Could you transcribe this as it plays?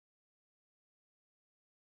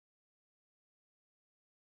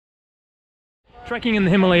Trekking in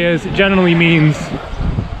the Himalayas generally means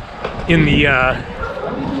in the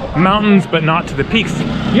mountains, but not to the peaks.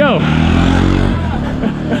 Yo!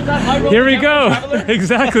 Here we go!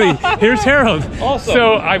 Exactly. Here's Harold. Awesome.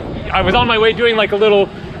 So I was on my way doing like a little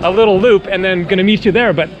loop and then gonna meet you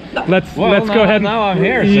there, but let's go ahead. Now I'm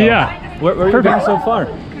here. So. Yeah. Where have you been so far?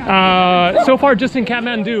 So far just in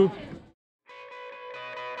Kathmandu.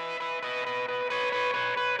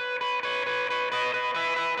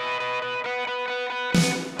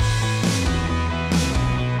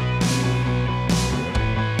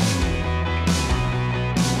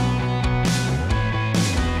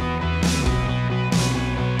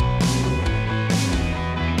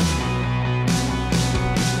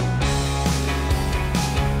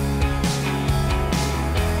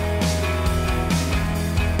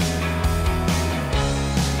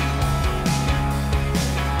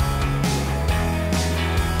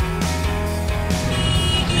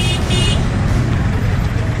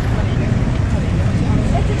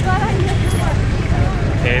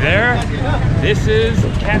 Hey there, this is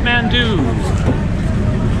Kathmandu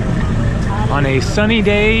on a sunny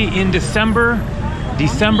day in December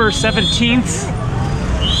 17th,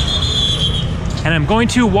 and I'm going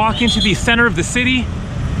to walk into the center of the city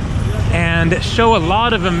and show a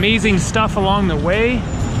lot of amazing stuff along the way.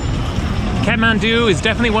 Kathmandu is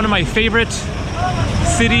definitely one of my favorite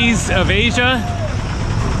cities of Asia.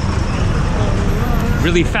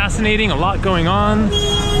 Really fascinating, a lot going on.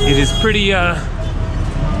 It is pretty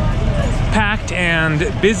packed and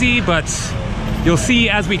busy, but you'll see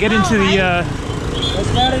as we get into the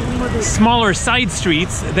smaller side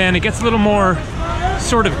streets, then it gets a little more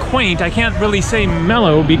sort of quaint. I can't really say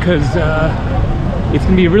mellow because it's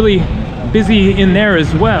gonna be really busy in there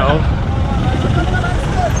as well.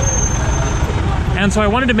 And so I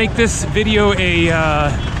wanted to make this video a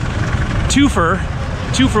two for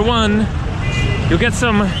one. You'll get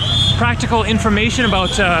some practical information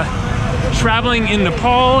about traveling in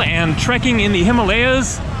Nepal and trekking in the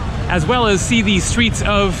Himalayas, as well as see the streets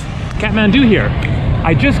of Kathmandu here.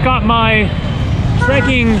 I just got my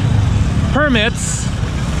trekking permits.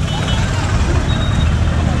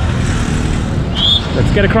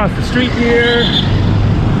 Let's get across the street here.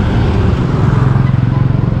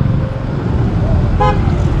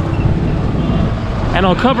 And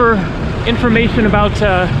I'll cover information about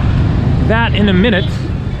that in a minute.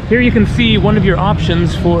 Here you can see one of your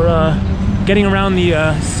options for getting around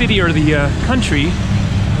the city or the country.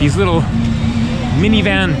 These little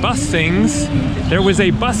minivan bus things. There was a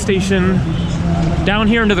bus station down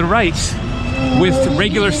here to the right with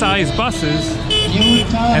regular sized buses,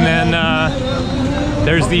 and then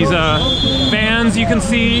there's these vans you can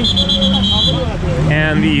see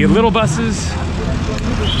and the little buses.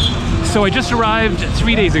 So I just arrived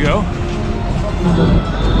 3 days ago,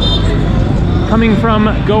 coming from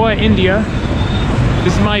Goa, India.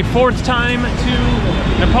 This is my 4th time to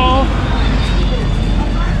Nepal.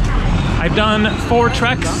 I've done 4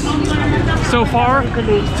 treks so far,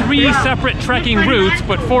 3 separate trekking routes,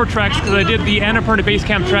 but 4 treks because I did the Annapurna Base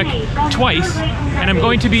Camp trek twice, and I'm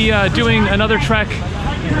going to be doing another trek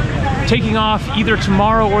taking off either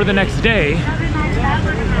tomorrow or the next day.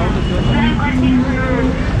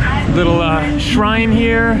 Little shrine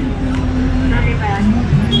here.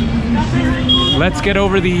 Let's get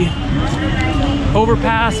over the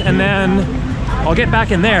overpass and then I'll get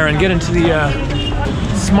back in there and get into the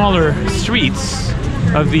smaller streets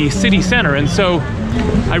of the city center. And so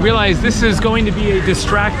I realize this is going to be a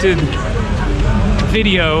distracted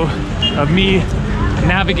video of me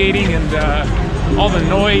navigating and all the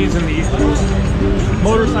noise and the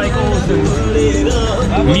motorcycles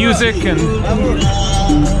and music and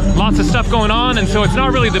lots of stuff going on, and so it's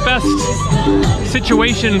not really the best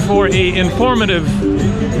situation for a informative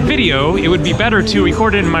video. It would be better to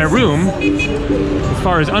record it in my room as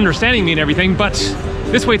far as understanding me and everything, but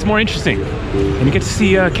this way it's more interesting and you get to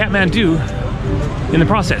see Kathmandu in the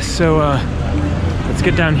process. So let's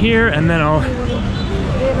get down here and then I'll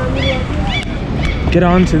get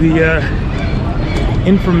on to the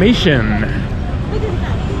information.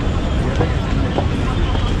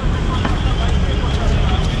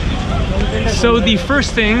 So the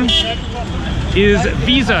first thing is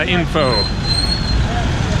visa info.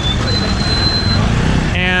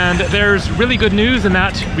 And there's really good news in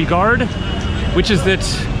that regard, which is that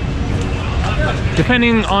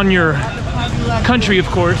depending on your country, of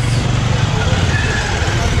course,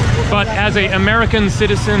 but as an American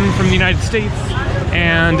citizen from the United States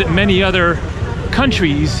and many other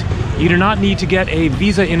countries, you do not need to get a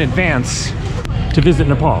visa in advance to visit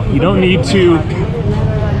Nepal. You don't need to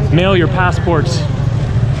mail your passport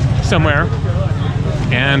somewhere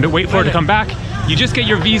and wait for it to come back. You just get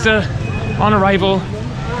your visa on arrival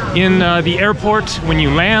in the airport when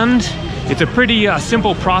you land. It's a pretty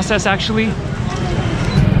simple process, actually.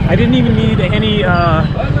 I didn't even need any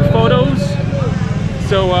photos,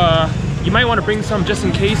 so you might want to bring some just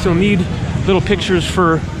in case. You'll need little pictures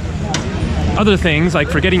for other things, like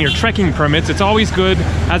for getting your trekking permits. It's always good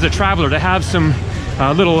as a traveler to have some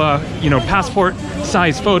little, you know,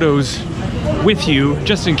 passport-size photos with you,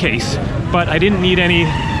 just in case. But I didn't need any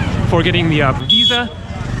for getting the visa.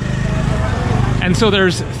 And so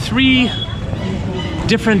there's 3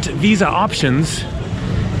 different visa options.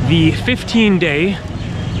 The 15-day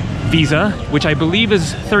visa, which I believe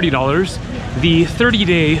is $30. The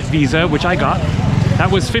 30-day visa, which I got, that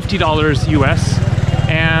was $50 US.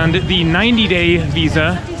 And the 90-day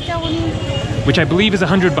visa, which I believe is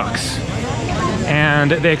 $100 bucks.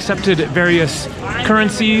 And they accepted various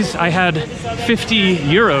currencies. I had 50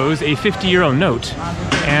 euros, a 50 euro note,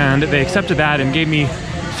 and they accepted that and gave me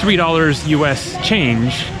 $3 US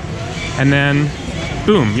change. And then,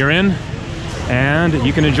 boom, you're in, and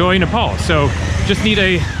you can enjoy Nepal. So just need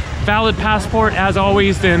a valid passport. As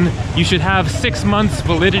always, then you should have 6 months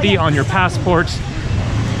validity on your passport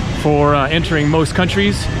for entering most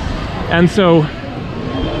countries. And so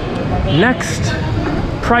next,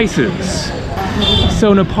 prices.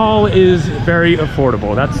 So Nepal is very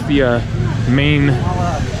affordable. That's the main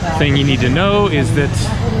thing you need to know, is that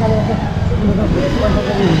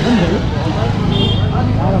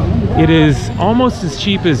it is almost as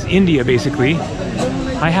cheap as India, basically.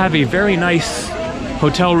 I have a very nice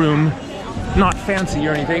hotel room, not fancy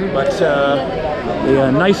or anything, but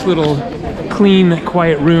a nice little clean,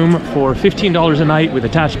 quiet room for $15 a night with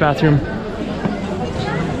attached bathroom.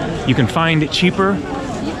 You can find it cheaper.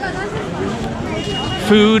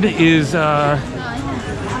 Food is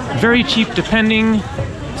very cheap depending.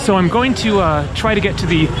 So I'm going to try to get to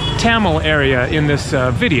the Tamil area in this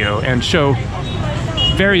video and show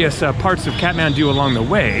various parts of Kathmandu along the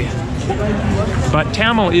way. But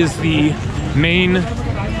Tamil is the main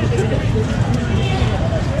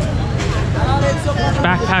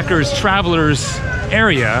backpackers, travelers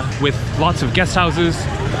area with lots of guest houses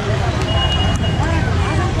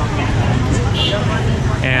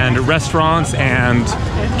and restaurants and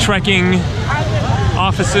trekking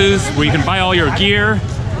offices where you can buy all your gear.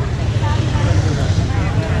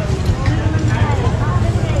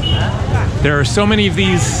 There are so many of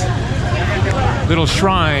these little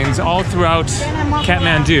shrines all throughout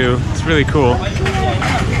Kathmandu. It's really cool.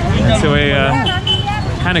 And so a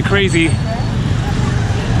kind of crazy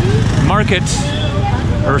market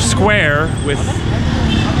or square with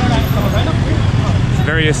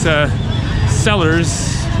various sellers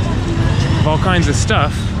of all kinds of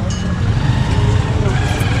stuff.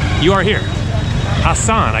 You are here.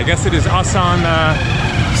 Asan, I guess it is Asan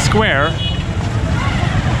Square.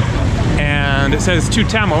 And it says to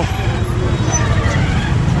Tamil.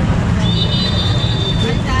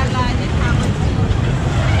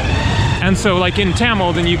 And so like in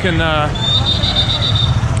Tamil, then you can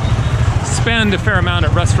spend a fair amount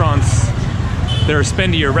at restaurants. There are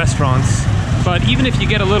spendier restaurants. But even if you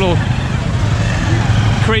get a little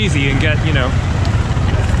crazy and get, you know,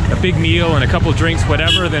 a big meal and a couple drinks,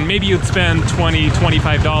 whatever, then maybe you'd spend $20,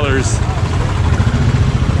 $25.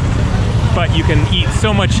 But you can eat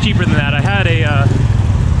so much cheaper than that. I had a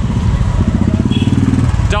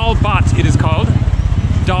dal bhat, it is called.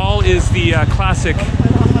 Dal is the classic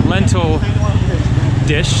lentil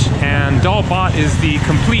dish, and dal bhat is the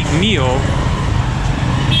complete meal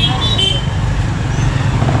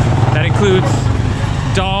that includes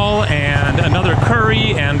dal and another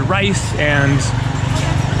curry and rice and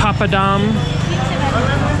papadam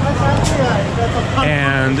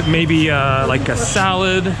and maybe like a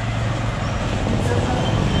salad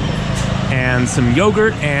and some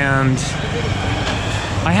yogurt. And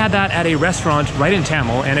I had that at a restaurant right in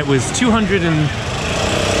Tamil, and it was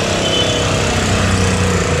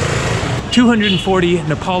 240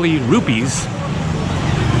 Nepali rupees.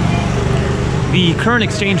 The current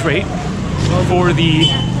exchange rate for the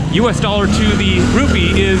US dollar to the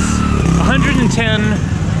rupee is 110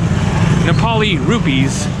 Nepali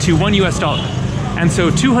rupees to $1 US. And so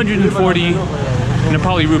 240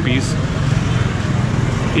 Nepali rupees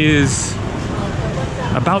is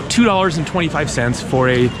about $2.25 for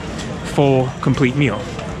a full, complete meal.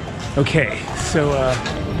 Okay, so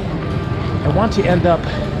I want to end up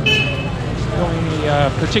going a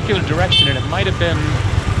particular direction, and it might have been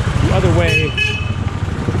the other way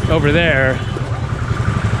over there,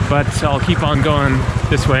 but I'll keep on going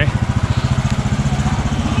this way.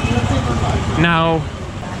 Now,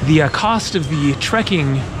 the cost of the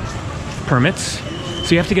trekking permits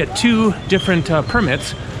So you have to get two different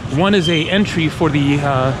permits. One is a entry for the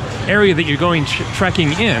area that you're going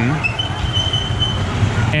trekking in,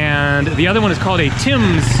 and the other one is called a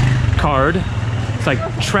TIMS card. It's like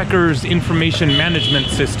Trekker's Information Management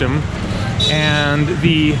System, and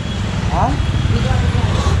the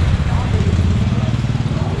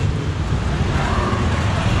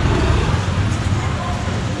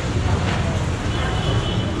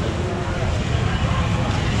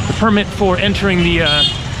permit for entering the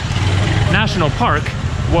national park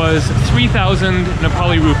was 3,000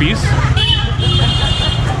 Nepali rupees,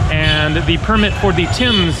 and the permit for the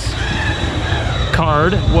TIMS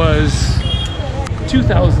card was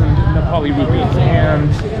 2,000 Nepali rupees,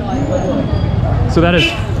 and so that is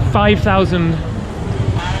 5,000,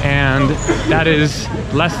 and that is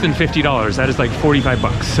less than $50. That is like 45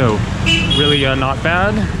 bucks, so really not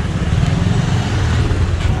bad.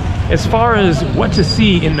 As far as what to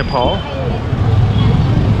see in Nepal,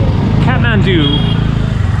 Kathmandu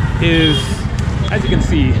is, as you can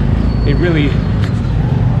see, a really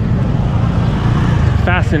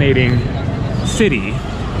fascinating city.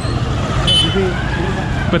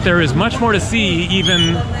 But there is much more to see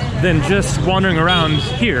even than just wandering around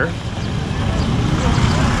here.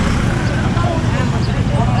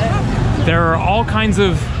 There are all kinds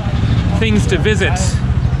of things to visit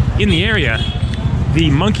in the area. The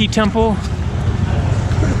monkey temple,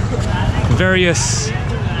 various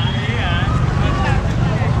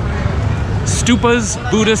stupas,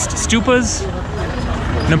 Buddhist stupas.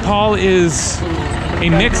 Nepal is a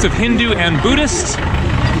mix of Hindu and Buddhist.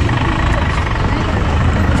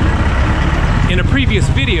 In a previous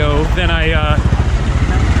video, then I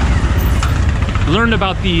learned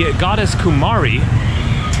about the goddess Kumari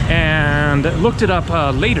and looked it up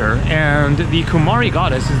later, and the Kumari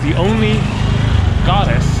goddess is the only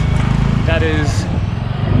goddess that is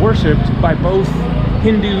worshipped by both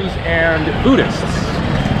Hindus and Buddhists.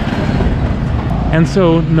 And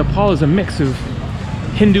so Nepal is a mix of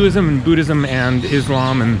Hinduism and Buddhism and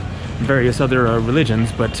Islam and various other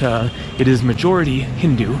religions, but it is majority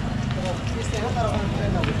Hindu.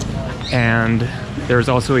 And there's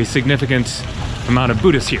also a significant amount of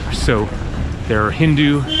Buddhists here. So there are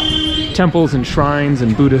Hindu temples and shrines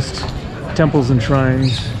and Buddhist temples and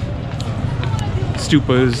shrines,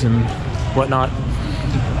 stupas and whatnot.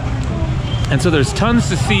 And so there's tons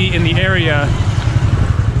to see in the area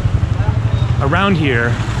around here.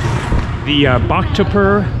 The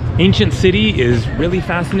Bhaktapur ancient city is really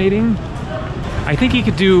fascinating. I think you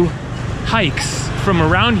could do hikes from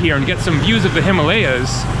around here and get some views of the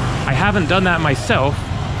Himalayas. I haven't done that myself.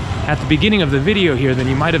 At the beginning of the video here, then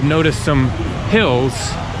you might have noticed some hills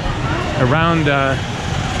around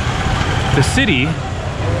the city.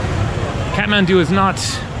 Kathmandu is not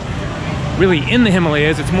really in the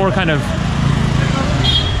Himalayas, it's more kind of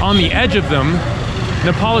on the edge of them.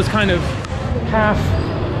 Nepal is kind of half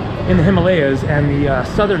in the Himalayas, and the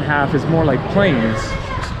southern half is more like plains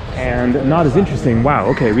and not as interesting. Wow,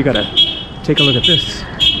 okay, we gotta take a look at this.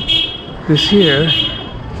 This here.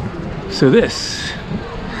 So this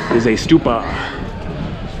is a stupa.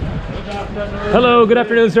 Hello, good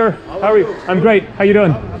afternoon, sir. How are you? I'm great. How you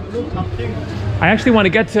doing? I actually want to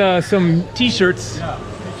get some t-shirts.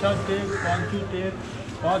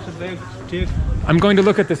 I'm going to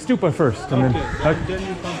look at the stupa first. And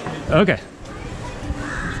then, okay.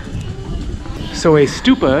 So a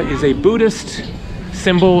stupa is a Buddhist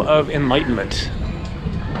symbol of enlightenment.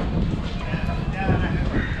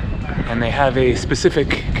 And they have a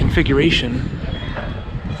specific configuration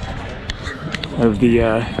of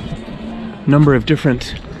the number of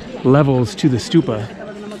different levels to the stupa.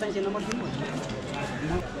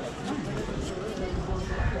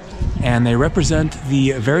 And they represent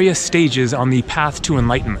the various stages on the path to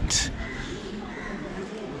enlightenment.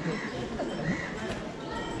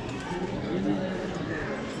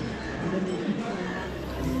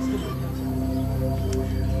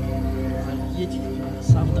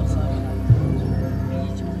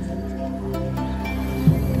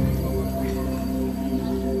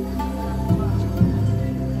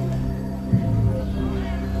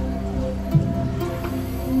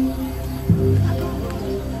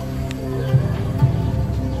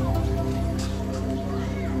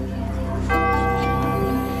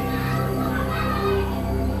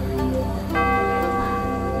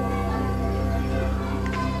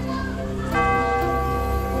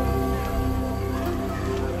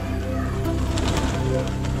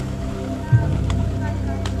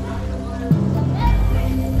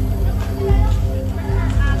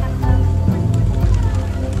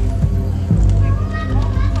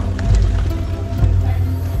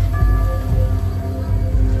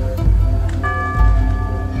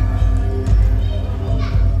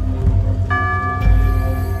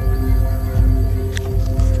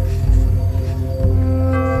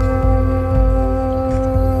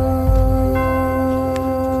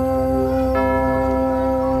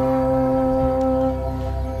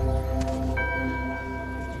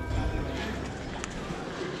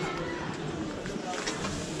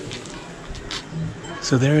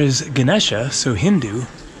 So there is Ganesha, so Hindu.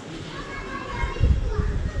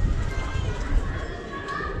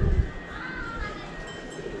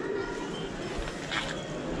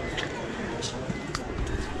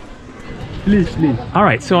 Please. All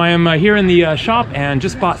right, so I am here in the shop and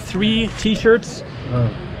just bought 3 t-shirts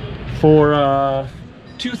for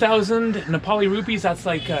 2,000 Nepali rupees. That's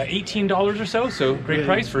like $18 or so. So great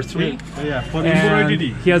price for 3. Yeah, for and embroidery.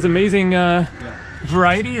 he has amazing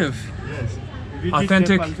variety of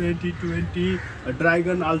authentic. 2020, a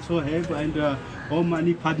dragon also have, and Om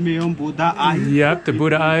Mani Padme Hum Buddha eye. Yep, the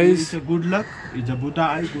Buddha eyes. It's a good luck. It's a Buddha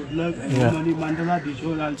eye, good luck. And Om Mani Mandala. This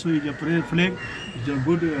one also is a prayer flag. It's a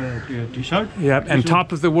good t-shirt. Yep, and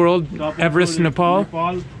top of the world, Everest, Nepal.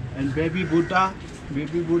 And baby Buddha,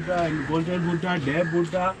 and golden Buddha, dead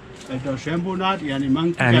Buddha, and Shambhunath, and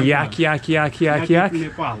monkey. And yak.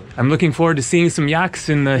 Nepal. I'm looking forward to seeing some yaks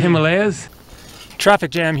in the Himalayas.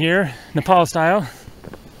 Traffic jam here, Nepal style.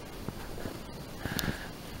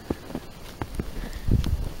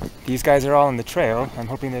 These guys are all on the trail. I'm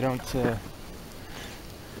hoping they don't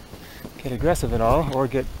get aggressive at all or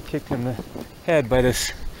get kicked in the head by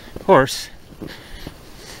this horse.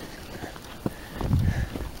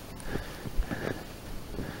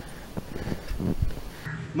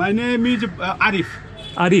 My name is Arif.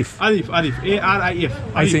 Arif. A-R-I-F.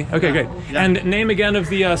 I see. Okay, great. Yeah. And name again of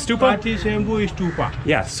the stupa? Pati Shambhu Stupa.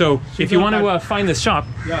 Yeah, so if you want to find this shop,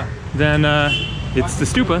 then it's the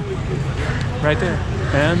stupa right there.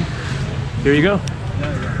 And here you go.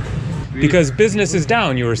 Because business is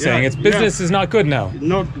down, you were saying. It's business is not good now.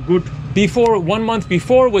 Not good. Before, 1 month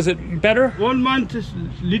before, was it better? 1 month is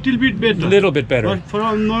little bit better. Little bit better. But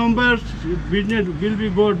from November, business will be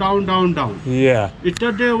go down. Yeah.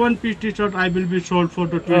 Yesterday, 1 piece t-shirt I will be sold for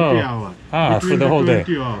the 20 hours. Ah, for the whole day.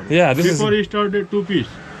 Hours. Yeah, this Before is... it started 2 piece.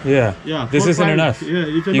 Yeah. This isn't enough. Yeah,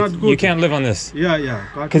 it's not good. You can't live on this. Yeah.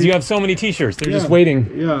 Because you have so many t-shirts. They're just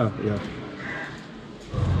waiting. Yeah.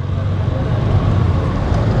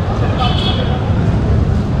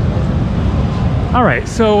 All right,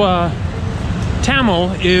 so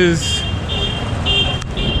Tamil is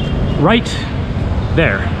right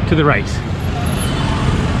there, to the right.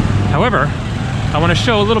 However, I want to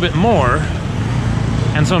show a little bit more,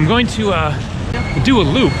 and so I'm going to do a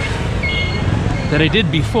loop that I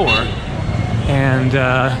did before and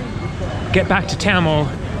get back to Tamil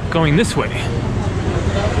going this way.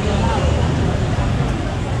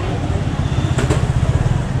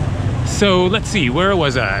 So let's see, where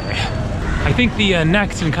was I think the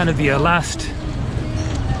next and kind of the last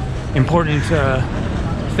important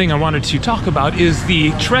thing I wanted to talk about is the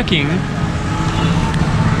trekking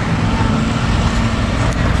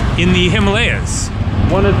in the Himalayas.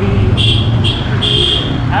 One of the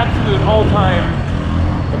absolute all-time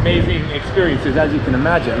amazing experiences, as you can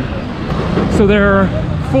imagine. So there are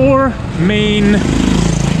 4 main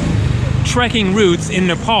trekking routes in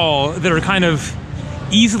Nepal that are kind of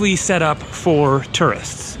easily set up for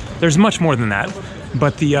tourists. There's much more than that,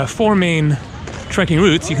 but the 4 main trekking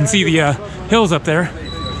routes, you can see the hills up there,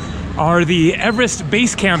 are the Everest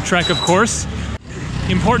Base Camp trek, of course.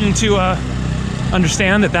 Important to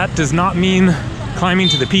understand that that does not mean climbing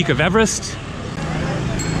to the peak of Everest.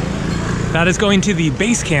 That is going to the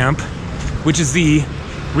base camp, which is the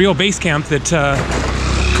real base camp that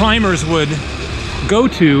climbers would go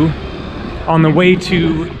to on the way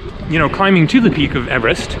to, you know, climbing to the peak of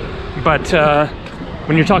Everest. But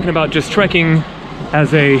when you're talking about just trekking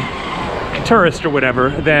as a tourist or whatever,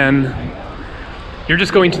 then you're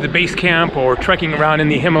just going to the base camp or trekking around in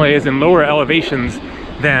the Himalayas in lower elevations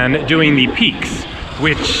than doing the peaks,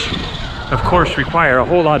 which of course require a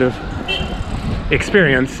whole lot of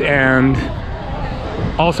experience and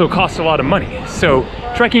also cost a lot of money. So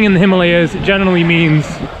trekking in the Himalayas generally means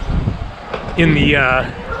in the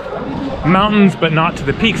mountains, but not to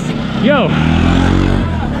the peaks. Yo!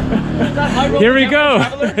 Here we go.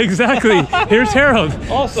 Exactly. Here's Harold.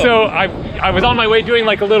 Awesome. So I was on my way doing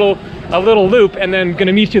like a little loop and then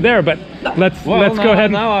gonna meet you there, but let's go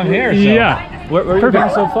ahead. Now I'm here. So. Yeah. Where are you going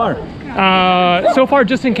so far? So far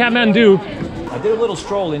just in Kathmandu. I did a little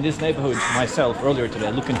stroll in this neighborhood myself earlier today,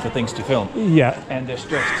 looking for things to film. Yeah. And it's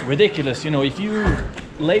just ridiculous. You know, if you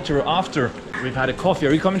later, after we've had a coffee,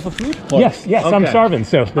 are you coming for food? Or? Yes, okay. I'm starving,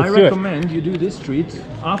 so let's I do it. recommend you do this street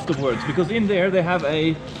afterwards, because in there they have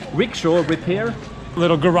a rickshaw repair.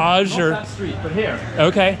 Little garage Not or that street, but here.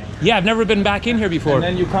 Okay. Yeah, I've never been back in here before. And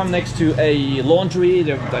then you come next to a laundry.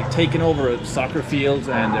 They're like taking over soccer fields,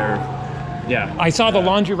 and they're I saw the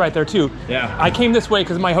laundry right there too. Yeah. I came this way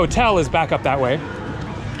because my hotel is back up that way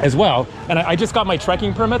as well, and I just got my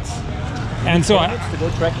trekking permits, and so to go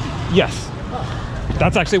trekking. Yes.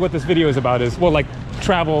 That's actually what this video is about, is, well, like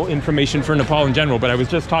travel information for Nepal in general, but I was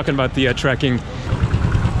just talking about the trekking.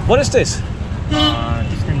 What is this?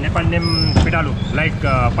 It's the Nepal name pitalu, like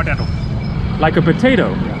potato. Like a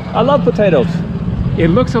potato. I love potatoes. It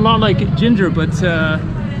looks a lot like ginger, but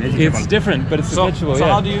it's different, but it's a vegetable. So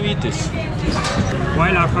yeah. how do you eat this?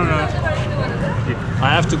 While after I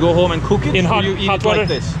have to go home and cook it? In or hot- you eat hot it like water?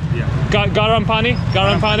 this? Garam pani?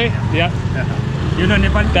 Garam pani? Yeah. you know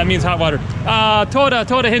Nepal? That means hot water.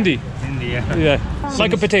 Toda Hindi. Hindi, yeah. Yeah.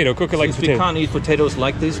 Like a potato. Cook it like a Since we potato. can't eat potatoes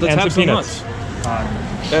like this, let's And have some some peanuts.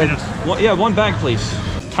 nuts. Yeah, one bag, please.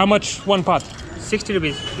 How much one pot? 60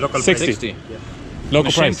 rupees local 60. 60. I'm Local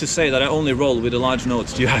ashamed price. to say that I only roll with the large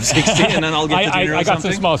notes. Do you have 60? And then I'll get the dinner I or got some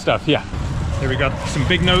something? small stuff, yeah. Here we got some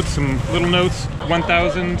big notes, some little notes.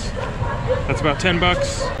 1,000, that's about 10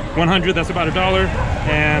 bucks. 100, that's about $1.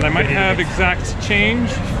 And I might have exact change,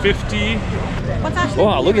 50.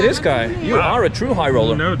 Wow, look at this guy. You are a true high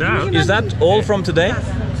roller. No doubt. Is that all from today?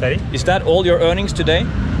 Sorry? Is that all your earnings today?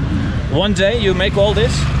 One day you make all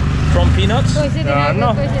this from peanuts?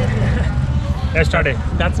 No. Yesterday.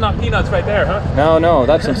 That's not peanuts right there, huh? No,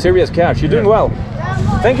 that's some serious cash. You're doing well.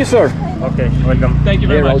 Thank you, sir. Okay, welcome. Thank you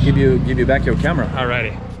very Here, much. I'll give you back your camera.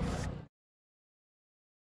 Alrighty.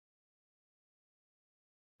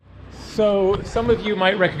 So some of you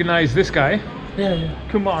might recognize this guy,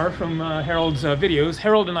 Kumar from Harold's videos.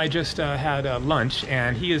 Harold and I just had lunch,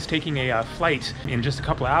 and he is taking a flight in just a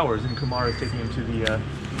couple of hours, and Kumar is taking him to the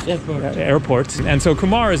airport. And so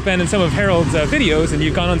Kumar has been in some of Harold's videos, and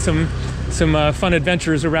you've gone on some fun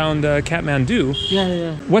adventures around Kathmandu.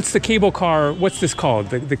 Yeah. What's the cable car? What's this called?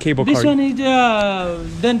 The cable This car? one is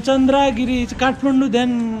then Chandragiri, it's Kathmandu,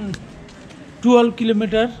 then 12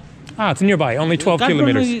 kilometer. Ah, it's nearby. Only 12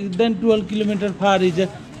 kilometers. Kathmandu, then 12 kilometer far is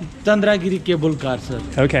Chandragiri cable car, sir.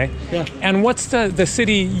 Okay. Yeah. And what's the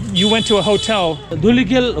city? You went to a hotel,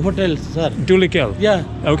 Dhulikhel Hotel, sir. Dulikil. Yeah,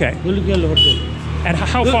 Okay. Dhulikhel Hotel. And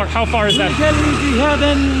how far is that? Dhulikhel is here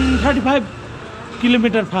then 35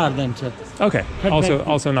 kilometer far then, sir. Okay.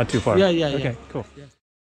 Also not too far. Yeah. Okay, cool.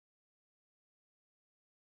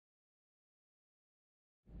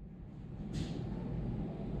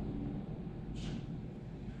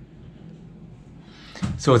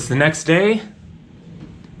 So it's the next day.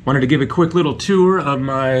 Wanted to give a quick little tour of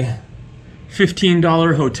my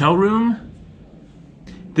 $15 hotel room.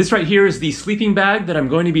 This right here is the sleeping bag that I'm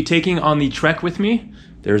going to be taking on the trek with me.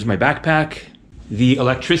 There's my backpack. The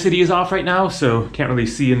electricity is off right now, so can't really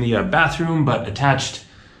see in the bathroom, but attached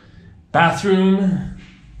bathroom.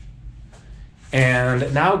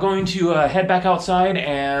 And now going to head back outside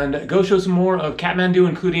and go show some more of Kathmandu,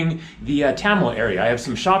 including the Tamil area. I have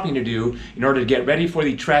some shopping to do in order to get ready for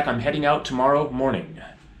the trek. I'm heading out tomorrow morning.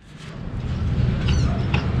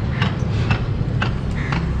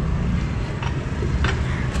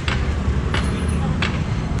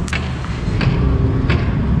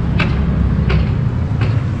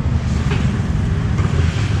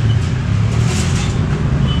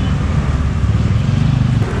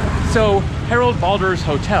 So Harold Balder's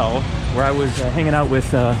hotel, where I was hanging out with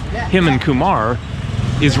him and Kumar,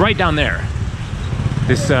 is right down there.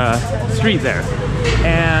 This street there.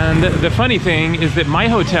 And the funny thing is that my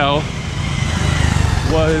hotel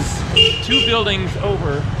was 2 buildings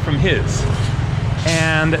over from his.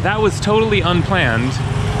 And that was totally unplanned.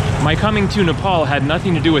 My coming to Nepal had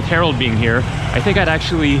nothing to do with Harold being here. I think I'd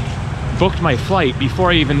actually booked my flight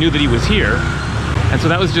before I even knew that he was here. And so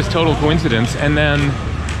that was just total coincidence. And then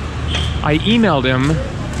I emailed him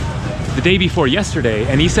the day before yesterday,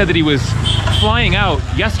 and he said that he was flying out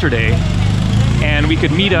yesterday and we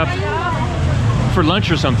could meet up for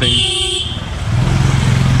lunch or something.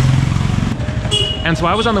 And so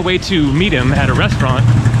I was on the way to meet him at a restaurant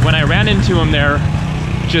when I ran into him there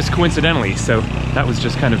just coincidentally. So that was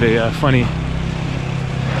just kind of a funny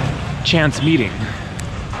chance meeting.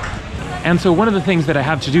 And so one of the things that I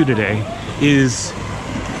have to do today is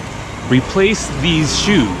replace these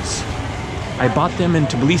shoes. I bought them in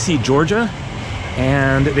Tbilisi, Georgia,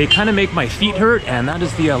 and they kind of make my feet hurt, and that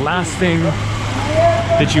is the last thing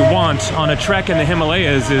that you want on a trek in the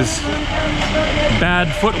Himalayas is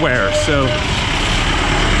bad footwear. So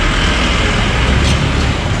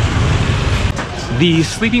the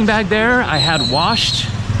sleeping bag there I had washed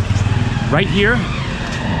right here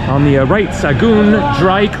on the right, Sagun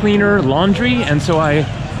Dry Cleaner Laundry, and so I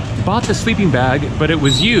bought the sleeping bag, but it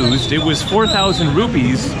was used. It was 4,000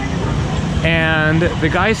 rupees. And the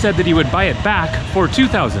guy said that he would buy it back for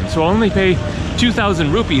 2,000. So I'll only pay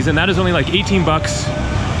 2,000 rupees, and that is only like 18 bucks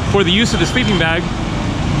for the use of the sleeping bag.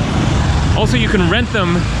 Also, you can rent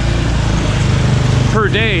them per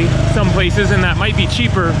day some places, and that might be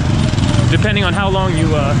cheaper depending on how long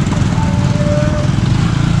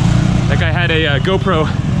That guy had a GoPro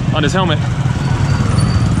on his helmet.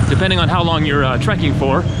 Depending on how long you're trekking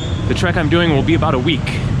for, the trek I'm doing will be about a week.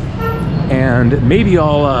 And maybe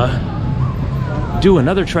I'll do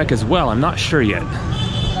another trek as well. I'm not sure yet.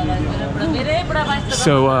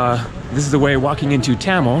 So this is the way walking into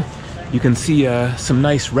Tamil. You can see some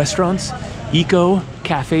nice restaurants, Eco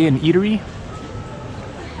Cafe and Eatery,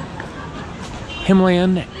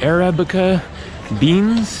 Himalayan Arabica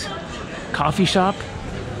beans, coffee shop.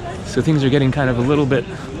 So things are getting kind of a little bit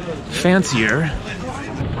fancier.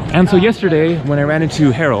 And so yesterday when I ran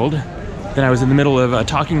into Harold, then I was in the middle of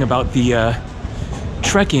talking about the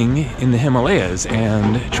trekking in the Himalayas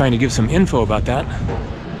and trying to give some info about that.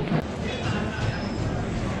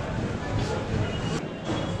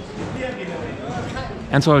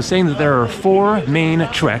 And so I was saying that there are 4 main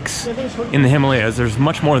treks in the Himalayas. There's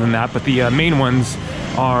much more than that, but the main ones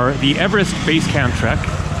are the Everest Base Camp Trek,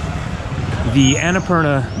 the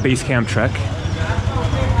Annapurna Base Camp Trek,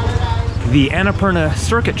 the Annapurna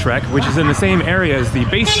Circuit Trek, which is in the same area as the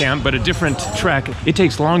base camp, but a different trek. It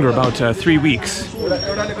takes longer, about 3 weeks,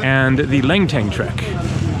 and the Lengteng Trek.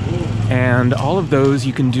 And all of those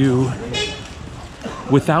you can do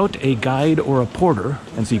without a guide or a porter.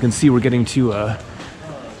 And so you can see we're getting to a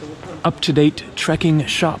up-to-date trekking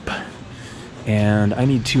shop, and I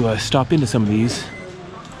need to stop into some of these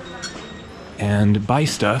and buy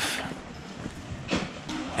stuff.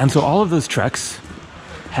 And so all of those treks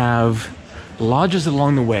have lodges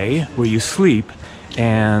along the way where you sleep,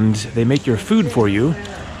 and they make your food for you,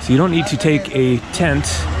 so you don't need to take a tent.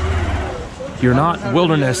 You're not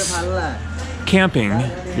wilderness camping,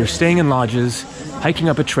 you're staying in lodges, hiking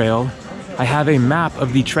up a trail. I have a map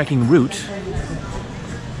of the trekking route.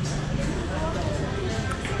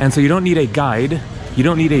 And so you don't need a guide, you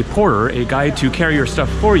don't need a porter, a guide to carry your stuff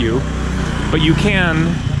for you, but you can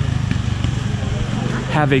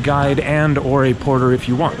have a guide and or a porter if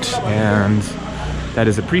you want. And that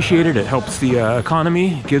is appreciated, it helps the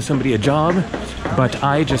economy, gives somebody a job, but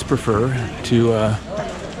I just prefer to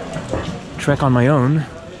trek on my own.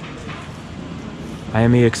 I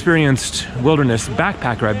am an experienced wilderness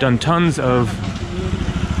backpacker. I've done tons of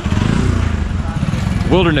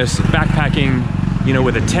wilderness backpacking, you know,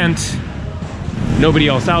 with a tent, nobody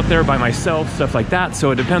else out there, by myself, stuff like that.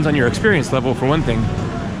 So it depends on your experience level, for one thing.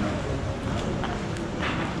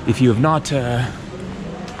 If you have not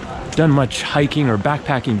done much hiking or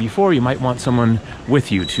backpacking before, you might want someone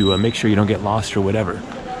with you to make sure you don't get lost or whatever.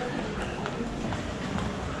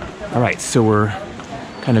 All right, so we're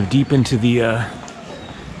kind of deep into the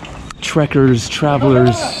trekkers,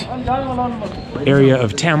 travelers area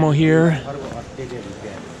of Tamil here.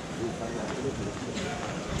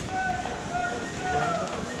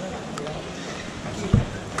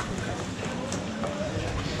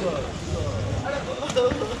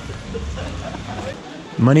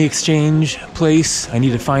 Money exchange place. I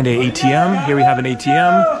need to find a ATM. Here we have an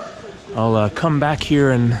ATM. I'll come back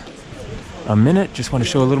here in a minute. Just want to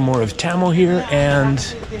show a little more of Tamil here. And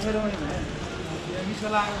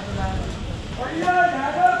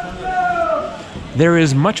there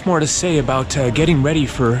is much more to say about getting ready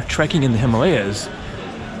for trekking in the Himalayas.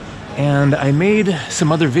 And I made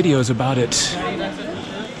some other videos about it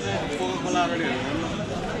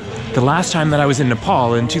the last time that I was in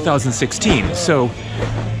Nepal in 2016. So,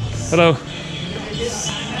 hello.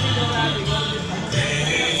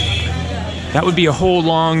 That would be a whole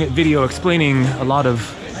long video explaining a lot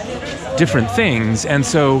of different things. And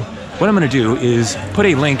so what I'm gonna do is put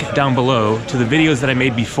a link down below to the videos that I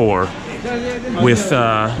made before with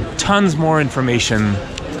tons more information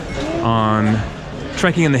on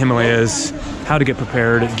trekking in the Himalayas, how to get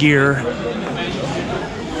prepared, gear,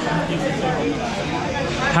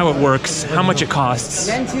 how it works, how much it costs.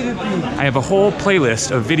 I have a whole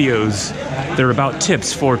playlist of videos that are about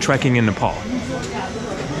tips for trekking in Nepal.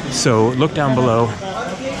 So look down below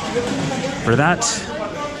for that.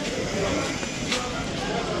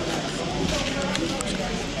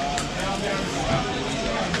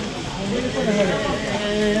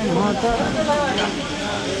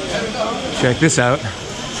 Check this out.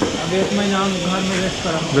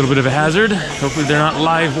 A little bit of a hazard. Hopefully they're not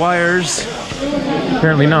live wires.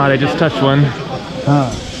 Apparently not, I just touched one.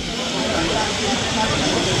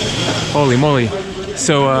 Holy moly.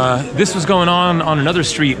 So this was going on another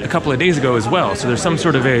street a couple of days ago as well. So there's some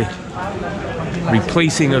sort of a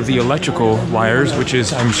replacing of the electrical wires, which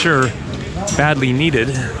is, I'm sure, badly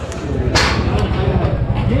needed.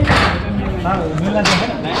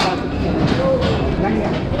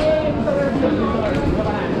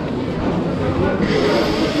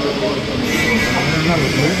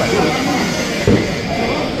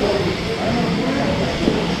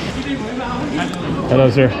 Hello,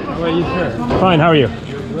 sir. How are you, sir? Fine, how are you?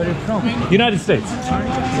 Where are you from? United States.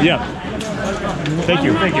 Yeah. Thank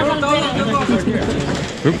you, thank you.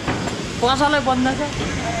 Oop.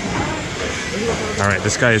 All right,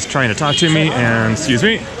 this guy is trying to talk to me, and excuse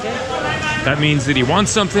me. That means that he wants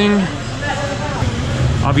something.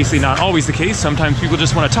 Obviously not always the case. Sometimes people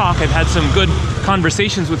just want to talk. I've had some good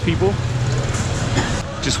conversations with people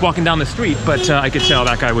just walking down the street, but I could tell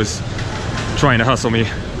that guy was trying to hustle me.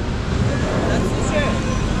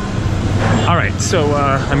 All right, so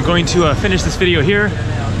I'm going to finish this video here.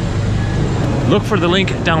 Look for the link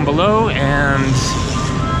down below, and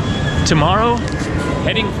tomorrow,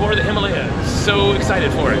 heading for the Himalayas. So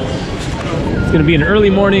excited for it. It's gonna be an early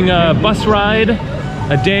morning bus ride,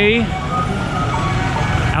 a day,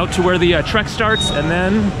 out to where the trek starts, and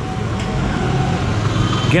then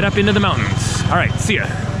get up into the mountains. All right, see ya.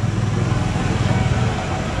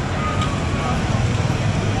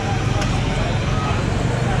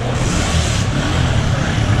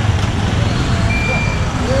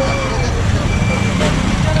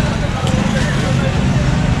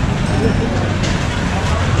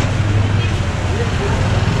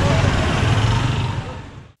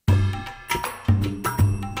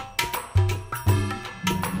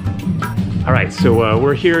 All right, so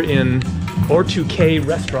we're here in Or2K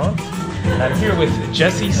restaurant. I'm here with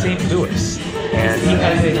Jesse St. Louis, and he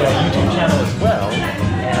has a YouTube channel as well,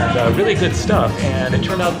 and really good stuff. And it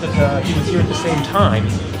turned out that he was here at the same time.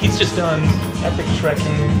 He's just done epic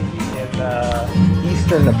trekking in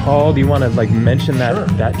eastern Nepal. Do you want to mention that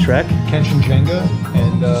that trek? Kanchenjunga,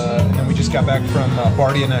 and then we just got back from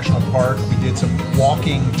Bardia National Park. We did some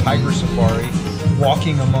walking tiger safari,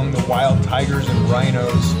 walking among the wild tigers and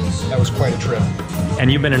rhinos. That was quite a trip.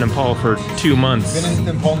 And you've been in Nepal for 2 months. Been in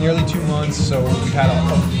Nepal nearly 2 months, so we've had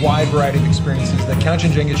a wide variety of experiences. The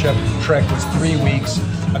Kanchenjunga trek was 3 weeks.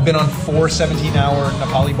 I've been on 4 17-hour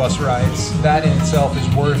Nepali bus rides. That in itself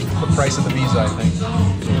is worth the price of the visa, I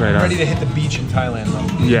think. Right on. Ready to hit the beach in Thailand,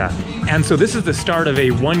 though. Yeah, and so this is the start of a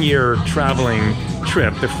 1-year traveling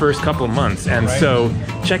trip, the first couple of months, and so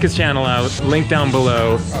check his channel out, link down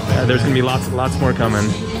below. There's gonna be lots more coming.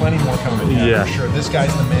 Plenty more coming, yeah, for sure. This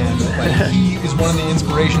guy's the man. He is one of the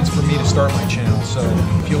inspirations for me to start my channel, so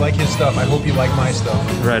if you like his stuff, I hope you like my stuff.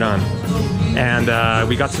 Right on. And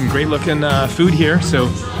we got some great looking food here. So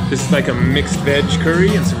this is like a mixed veg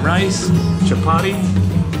curry and some rice, chapati,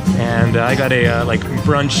 and I got a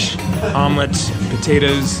brunch omelet,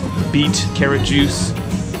 potatoes, beet, carrot juice.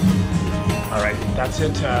 All right, that's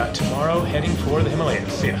it. Tomorrow, heading for the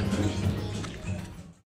Himalayas. See ya.